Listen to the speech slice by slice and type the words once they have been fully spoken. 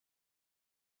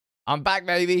I'm back,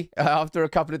 baby. After a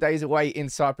couple of days away in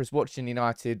Cyprus watching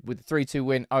United with a 3-2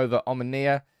 win over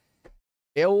Omonia.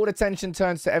 All attention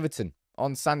turns to Everton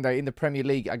on Sunday in the Premier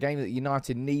League, a game that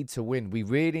United need to win. We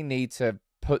really need to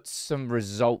put some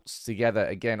results together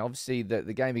again. Obviously,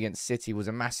 the game against City was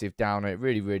a massive downer. It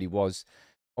really, really was.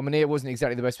 Omonia wasn't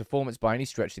exactly the best performance by any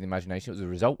stretch of the imagination. It was a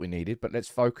result we needed, but let's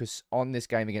focus on this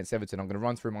game against Everton. I'm going to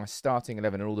run through my starting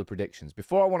 11 and all the predictions.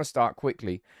 Before I want to start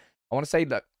quickly, I want to say,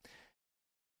 look,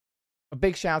 a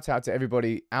big shout out to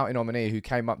everybody out in Omonia who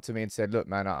came up to me and said, look,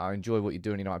 man, I enjoy what you're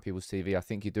doing in United People's TV. I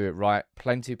think you do it right.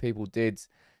 Plenty of people did.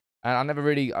 And I never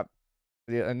really,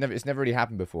 it's never really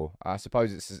happened before. I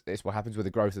suppose it's what happens with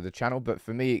the growth of the channel. But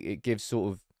for me, it gives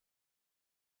sort of,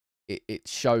 it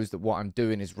shows that what I'm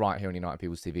doing is right here on United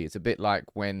People's TV. It's a bit like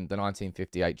when the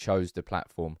 1958 chose the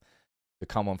platform to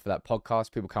come on for that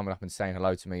podcast. People coming up and saying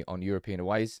hello to me on European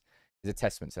Aways is a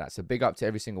testament to that. So big up to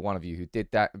every single one of you who did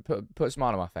that. Put a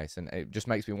smile on my face, and it just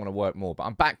makes me want to work more. But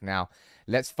I'm back now.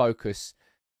 Let's focus.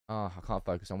 Oh, I can't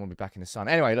focus. I want to be back in the sun.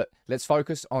 Anyway, look, let's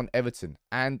focus on Everton.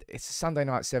 And it's a Sunday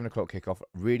night, 7 o'clock kickoff.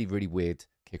 Really, really weird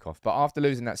kickoff. But after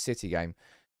losing that City game,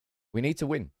 we need to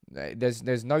win.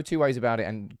 There's no two ways about it.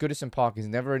 And Goodison Park is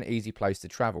never an easy place to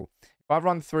travel. If I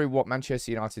run through what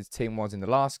Manchester United's team was in the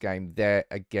last game there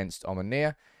against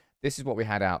Omonia, this is what we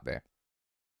had out there.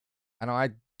 And I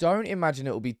don't imagine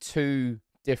it will be too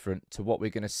different to what we're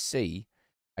going to see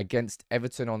against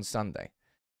Everton on Sunday.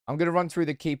 I'm going to run through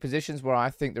the key positions where I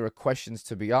think there are questions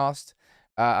to be asked,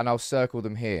 and I'll circle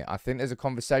them here. I think there's a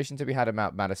conversation to be had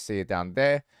about Malacia down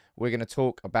there. We're going to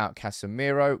talk about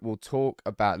Casemiro. We'll talk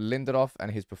about Lindelof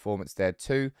and his performance there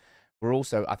too.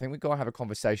 I think we've got to have a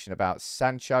conversation about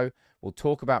Sancho. We'll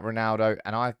talk about Ronaldo,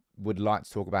 and I would like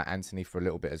to talk about Anthony for a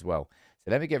little bit as well.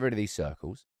 So let me get rid of these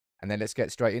circles. And then let's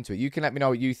get straight into it. You can let me know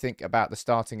what you think about the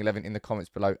starting 11 in the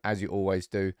comments below, as you always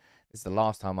do. This is the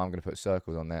last time I'm going to put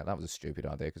circles on there. That was a stupid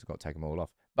idea because I've got to take them all off.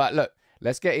 But look,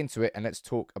 let's get into it and let's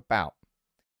talk about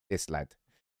this lad.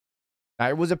 Now,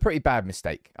 it was a pretty bad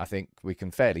mistake. I think we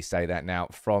can fairly say that now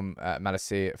from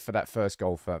Malacia for that first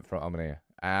goal for Omonia.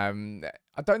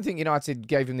 I don't think United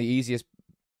gave him the easiest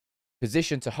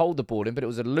position to hold the ball in, but it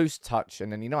was a loose touch,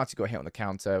 and then United got hit on the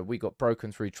counter. We got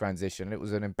broken through transition, and it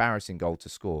was an embarrassing goal to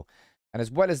score. And as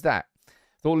well as that, I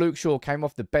thought Luke Shaw came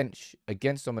off the bench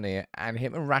against Omonia, and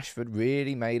him and Rashford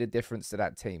really made a difference to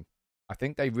that team. I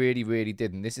think they really, really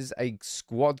did. And this is a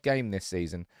squad game this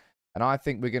season, and I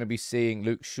think we're going to be seeing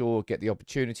Luke Shaw get the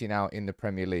opportunity now in the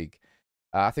Premier League.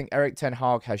 I think Ten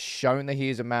Hag has shown that he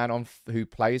is a man who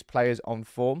plays players on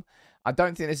form. I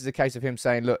don't think this is a case of him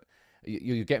saying, look,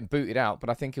 you're getting booted out, but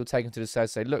I think he'll take him to the side and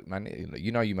say, look, man,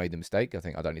 you know you made the mistake.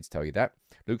 I don't need to tell you that.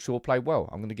 Luke Shaw played well.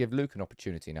 I'm going to give Luke an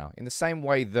opportunity now. In the same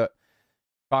way that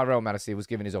Tyrell Malacia was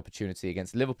given his opportunity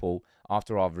against Liverpool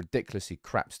after our ridiculously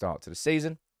crap start to the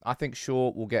season, I think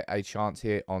Shaw will get a chance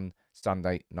here on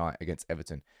Sunday night against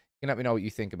Everton. You can let me know what you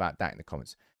think about that in the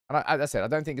comments. And as I said, I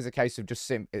don't think it's a case of just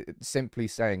simply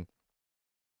saying,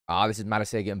 this is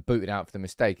Malacia getting booted out for the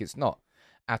mistake. It's not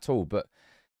at all, but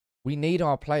we need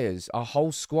our players, our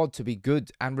whole squad, to be good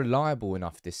and reliable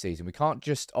enough this season. We can't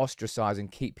just ostracize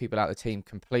and keep people out of the team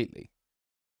completely.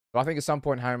 So I think at some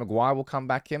point Harry Maguire will come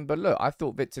back in. But look, I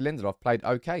thought Victor Lindelof played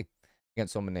okay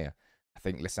against Omonia. I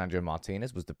think Lisandro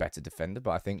Martinez was the better defender,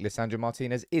 but I think Lisandro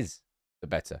Martinez is the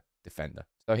better defender.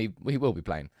 So he will be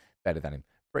playing better than him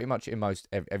pretty much in most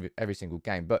every single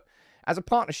game. But as a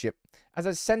partnership, as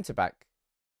a centre-back,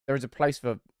 there is a place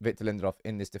for Victor Lindelof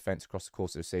in this defence across the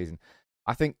course of the season.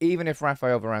 I think even if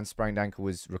Rafael Varane's sprained ankle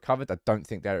was recovered, I don't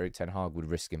think that Ten Hag would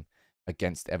risk him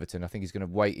against Everton. I think he's going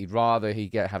to wait. He'd rather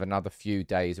have another few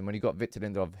days. And when you got Victor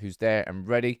Lindelof, who's there and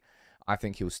ready, I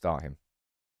think he'll start him.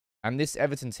 And this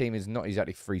Everton team is not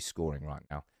exactly free scoring right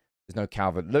now. There's no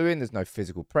Calvert-Lewin. There's no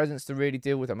physical presence to really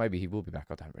deal with. Or maybe he will be back.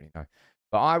 I don't really know.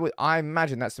 But I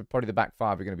imagine that's probably the back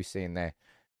five we're going to be seeing there.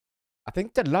 I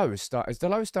think Deleuze has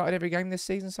Deleuze started every game this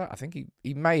season? So I think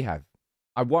he may have.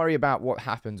 I worry about what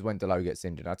happens when Deleuze gets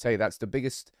injured. I'll tell you, that's the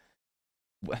biggest,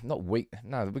 no,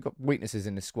 we've got weaknesses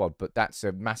in the squad, but that's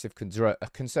a massive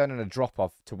concern and a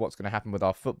drop-off to what's going to happen with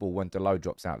our football when Deleuze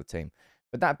drops out of the team.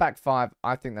 But that back five,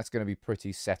 I think that's going to be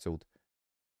pretty settled.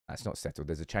 That's not settled.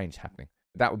 There's a change happening.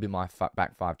 But that would be my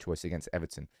back five choice against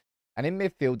Everton. And in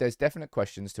midfield, there's definite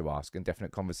questions to ask and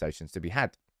definite conversations to be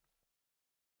had.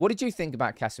 What did you think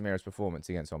about Casemiro's performance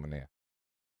against Omonia?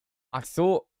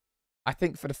 I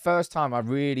think for the first time, I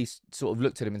really sort of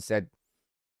looked at him and said,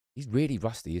 he's really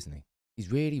rusty, isn't he?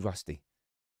 He's really rusty.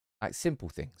 Like simple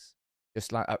things.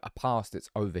 Just like a pass that's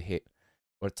overhit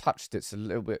or a touch that's a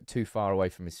little bit too far away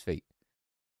from his feet.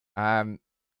 I'm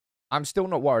still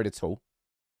not worried at all.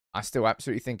 I still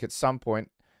absolutely think at some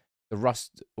point the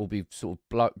rust will be sort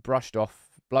of brushed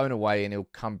off, blown away, and he'll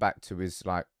come back to his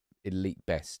like elite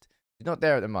best. He's not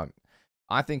there at the moment.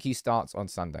 I think he starts on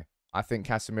Sunday. I think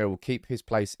Casemiro will keep his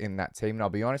place in that team. And I'll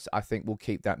be honest, I think we'll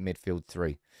keep that midfield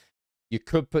three. You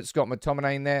could put Scott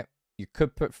McTominay in there. You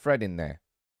could put Fred in there.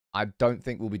 I don't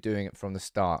think we'll be doing it from the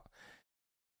start.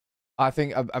 I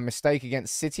think a mistake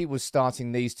against City was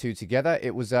starting these two together.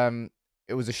 It was a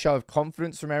show of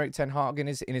confidence from Eric Ten Hag in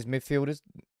his midfielders,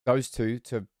 those two,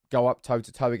 to go up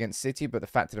toe-to-toe against City. But the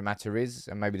fact of the matter is,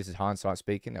 and maybe this is hindsight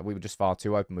speaking, that we were just far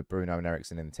too open with Bruno and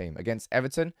Eriksen in the team. Against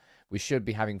Everton, we should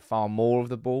be having far more of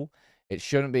the ball. It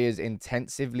shouldn't be as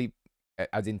intense in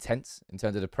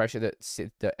terms of the pressure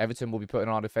that Everton will be putting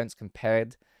on our defence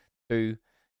compared to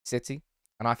City.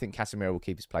 And I think Casemiro will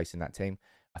keep his place in that team.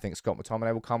 I think Scott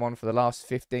McTominay will come on for the last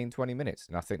 15, 20 minutes.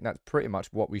 And I think that's pretty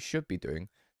much what we should be doing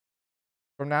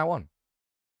from now on.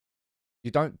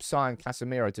 You don't sign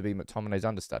Casemiro to be McTominay's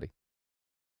understudy.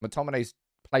 McTominay's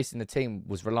place in the team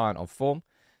was reliant on form.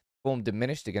 Form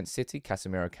diminished against City.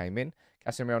 Casemiro came in.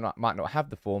 Casemiro might not have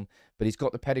the form, but he's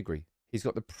got the pedigree. He's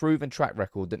got the proven track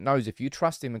record that knows if you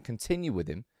trust him and continue with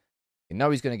him, you know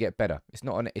he's going to get better. It's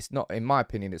not, in my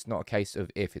opinion, it's not a case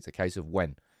of if, it's a case of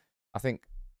when. I think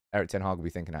Eric Ten Hag will be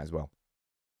thinking that as well.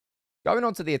 Going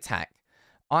on to the attack,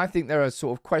 I think there are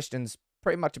sort of questions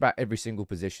pretty much about every single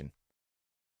position.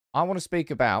 I want to speak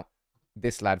about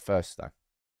this lad first, though,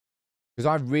 because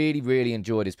I really, really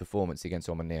enjoyed his performance against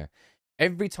Omonia.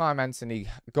 Every time Anthony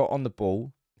got on the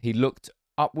ball, he looked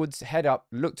upwards, head up,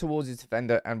 looked towards his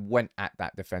defender, and went at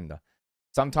that defender.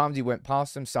 Sometimes he went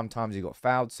past him, sometimes he got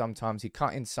fouled, sometimes he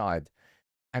cut inside,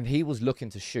 and he was looking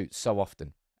to shoot so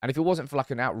often. And if it wasn't for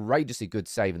like an outrageously good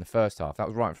save in the first half, that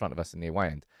was right in front of us in the away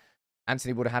end,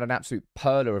 Anthony would have had an absolute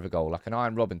perler of a goal, like an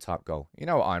Iron Robin type goal. You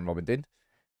know what Iron Robin did?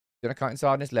 Going to cut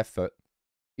inside on his left foot.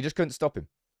 You just couldn't stop him.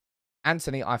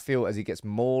 Anthony, I feel, as he gets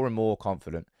more and more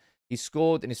confident, he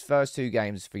scored in his first two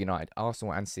games for United,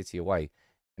 Arsenal and City away.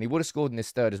 And he would have scored in his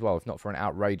third as well, if not for an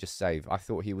outrageous save. I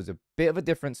thought he was a bit of a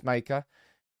difference maker,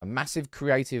 a massive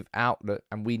creative outlet,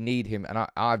 and we need him. And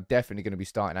I'm definitely going to be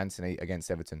starting Anthony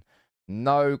against Everton.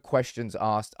 No questions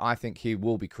asked. I think he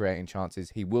will be creating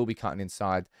chances. He will be cutting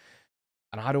inside.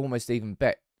 And I'd almost even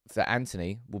bet that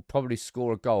Anthony will probably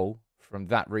score a goal from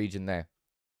that region there.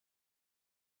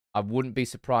 I wouldn't be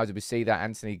surprised if we see that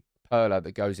Anthony Perla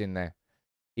that goes in there.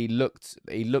 He looked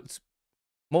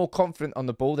more confident on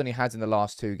the ball than he has in the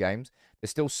last two games.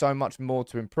 There's still so much more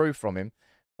to improve from him,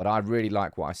 but I really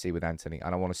like what I see with Anthony,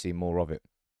 and I want to see more of it.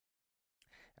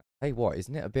 Hey, what,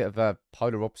 isn't it a bit of a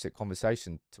polar opposite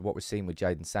conversation to what we're seeing with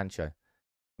Jadon Sancho?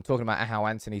 I'm talking about how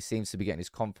Anthony seems to be getting his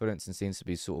confidence and seems to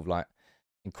be sort of like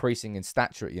increasing in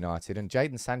stature at United, and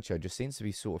Jadon Sancho just seems to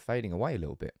be sort of fading away a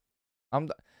little bit. I'll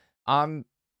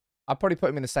probably put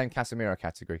him in the same Casemiro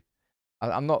category.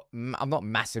 I'm not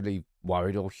massively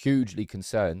worried or hugely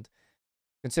concerned,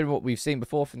 considering what we've seen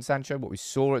before from Sancho, what we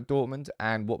saw at Dortmund,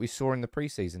 and what we saw in the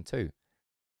preseason too.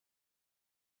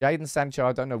 Jadon Sancho,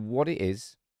 I don't know what it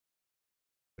is,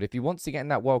 but if he wants to get in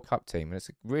that World Cup team, and it's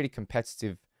a really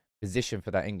competitive position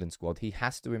for that England squad, he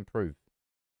has to improve.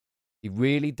 He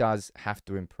really does have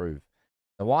to improve.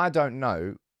 Now, I don't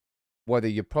know whether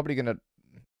you're probably going to...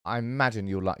 I imagine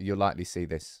you'll likely see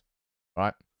this,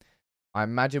 right? I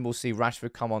imagine we'll see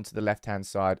Rashford come onto the left-hand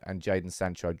side and Jadon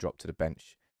Sancho drop to the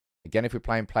bench. Again, if we're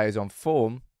playing players on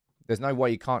form, there's no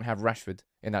way you can't have Rashford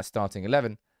in that starting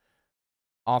 11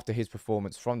 after his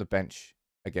performance from the bench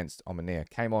against Omonia.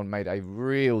 Came on, made a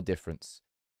real difference.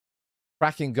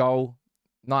 Cracking goal,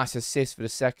 nice assist for the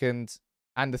second,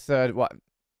 and the third. What?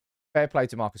 Fair play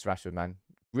to Marcus Rashford, man.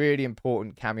 Really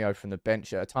important cameo from the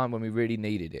bench at a time when we really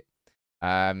needed it.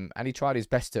 And he tried his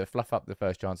best to fluff up the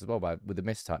first chance as well with the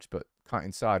mistouch, but cut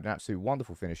inside, an absolute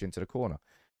wonderful finish into the corner.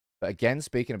 But again,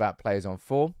 speaking about players on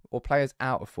form or players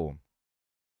out of form.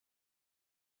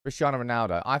 Cristiano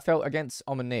Ronaldo, I felt against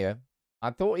Omonia,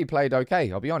 I thought he played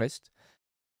okay, I'll be honest.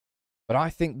 But I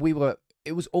think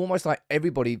it was almost like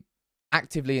everybody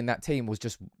actively in that team was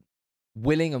just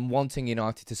willing and wanting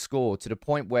United to score, to the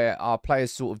point where our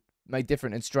players sort of made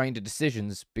different and stranger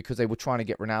decisions because they were trying to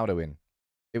get Ronaldo in.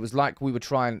 It was like we were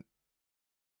trying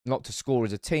not to score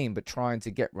as a team, but trying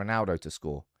to get Ronaldo to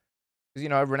score. Because, you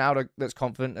know, Ronaldo that's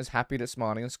confident, that's happy, that's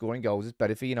smiling and scoring goals is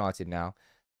better for United now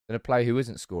than a player who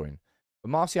isn't scoring.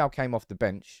 But Martial came off the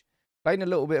bench, played in a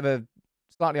little bit of a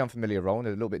slightly unfamiliar role, and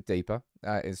a little bit deeper.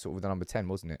 Is sort of the number 10,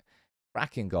 wasn't it?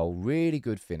 Cracking goal, really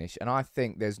good finish. And I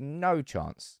think there's no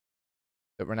chance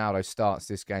that Ronaldo starts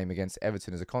this game against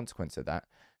Everton as a consequence of that.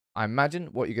 I imagine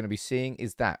what you're going to be seeing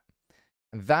is that.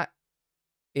 And that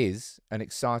is an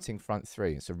exciting front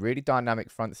three. It's a really dynamic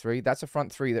front three. That's a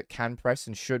front three that can press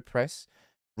and should press.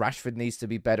 Rashford needs to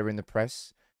be better in the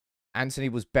press. Anthony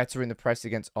was better in the press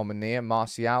against Omonia.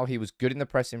 Martial, he was good in the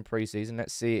press in pre-season.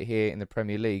 Let's see it here in the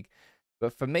Premier League.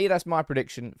 But for me, that's my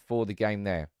prediction for the game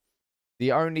there.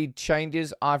 The only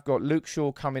changes, I've got Luke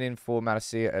Shaw coming in for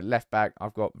Malacia at left back.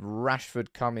 I've got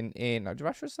Rashford coming in. Did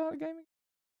Rashford start the game?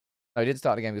 No, he did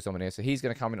start the game against Omonia, so he's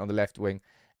going to come in on the left wing.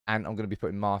 And I'm going to be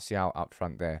putting Martial up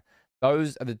front there.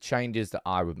 Those are the changes that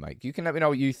I would make. You can let me know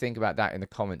what you think about that in the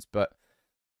comments. But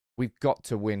we've got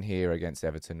to win here against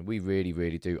Everton. We really,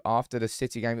 really do. After the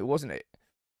City game, it was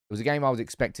a game I was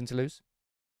expecting to lose.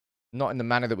 Not in the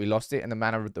manner that we lost it, in the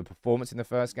manner of the performance in the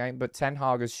first game. But Ten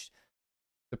Hag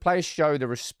the players showed a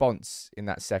response in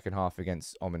that second half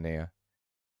against Omonia.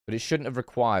 But it shouldn't have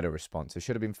required a response. It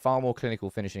should have been far more clinical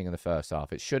finishing in the first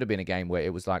half. It should have been a game where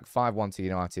it was like 5-1 to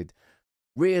United.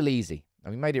 Real easy.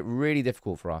 And we made it really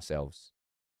difficult for ourselves.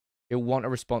 He'll want a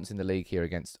response in the league here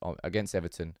against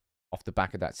Everton off the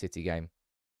back of that City game.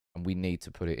 And we need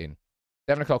to put it in.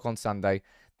 7 o'clock on Sunday.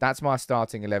 That's my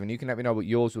starting 11. You can let me know what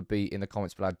yours would be in the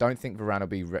comments below. I don't think Varane will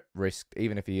be risked,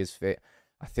 even if he is fit.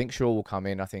 I think Shaw will come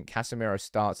in. I think Casemiro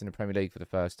starts in the Premier League for the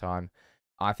first time.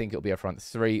 I think it'll be a front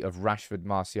three of Rashford,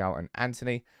 Martial, and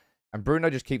Anthony. And Bruno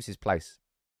just keeps his place.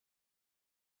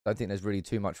 I don't think there's really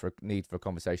too much need for a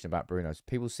conversation about Bruno.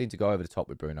 People seem to go over the top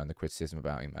with Bruno and the criticism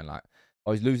about him. And like,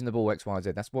 oh, he's losing the ball, X, Y,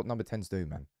 Z. That's what number 10s do,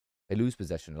 man. They lose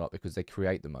possession a lot because they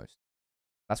create the most.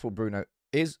 That's what Bruno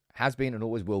is, has been, and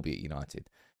always will be at United.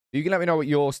 You can let me know what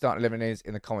your starting 11 is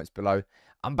in the comments below.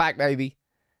 I'm back, baby.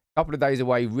 Couple of days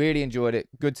away. Really enjoyed it.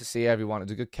 Good to see everyone. It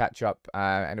was a good catch-up,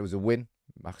 and it was a win,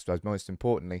 I suppose, most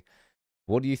importantly.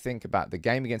 What do you think about the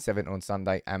game against Everton on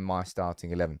Sunday and my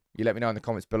starting 11? You let me know in the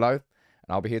comments below, and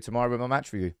I'll be here tomorrow with my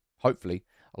match review. Hopefully,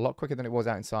 a lot quicker than it was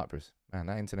out in Cyprus. Man,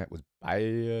 that internet was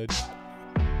bad.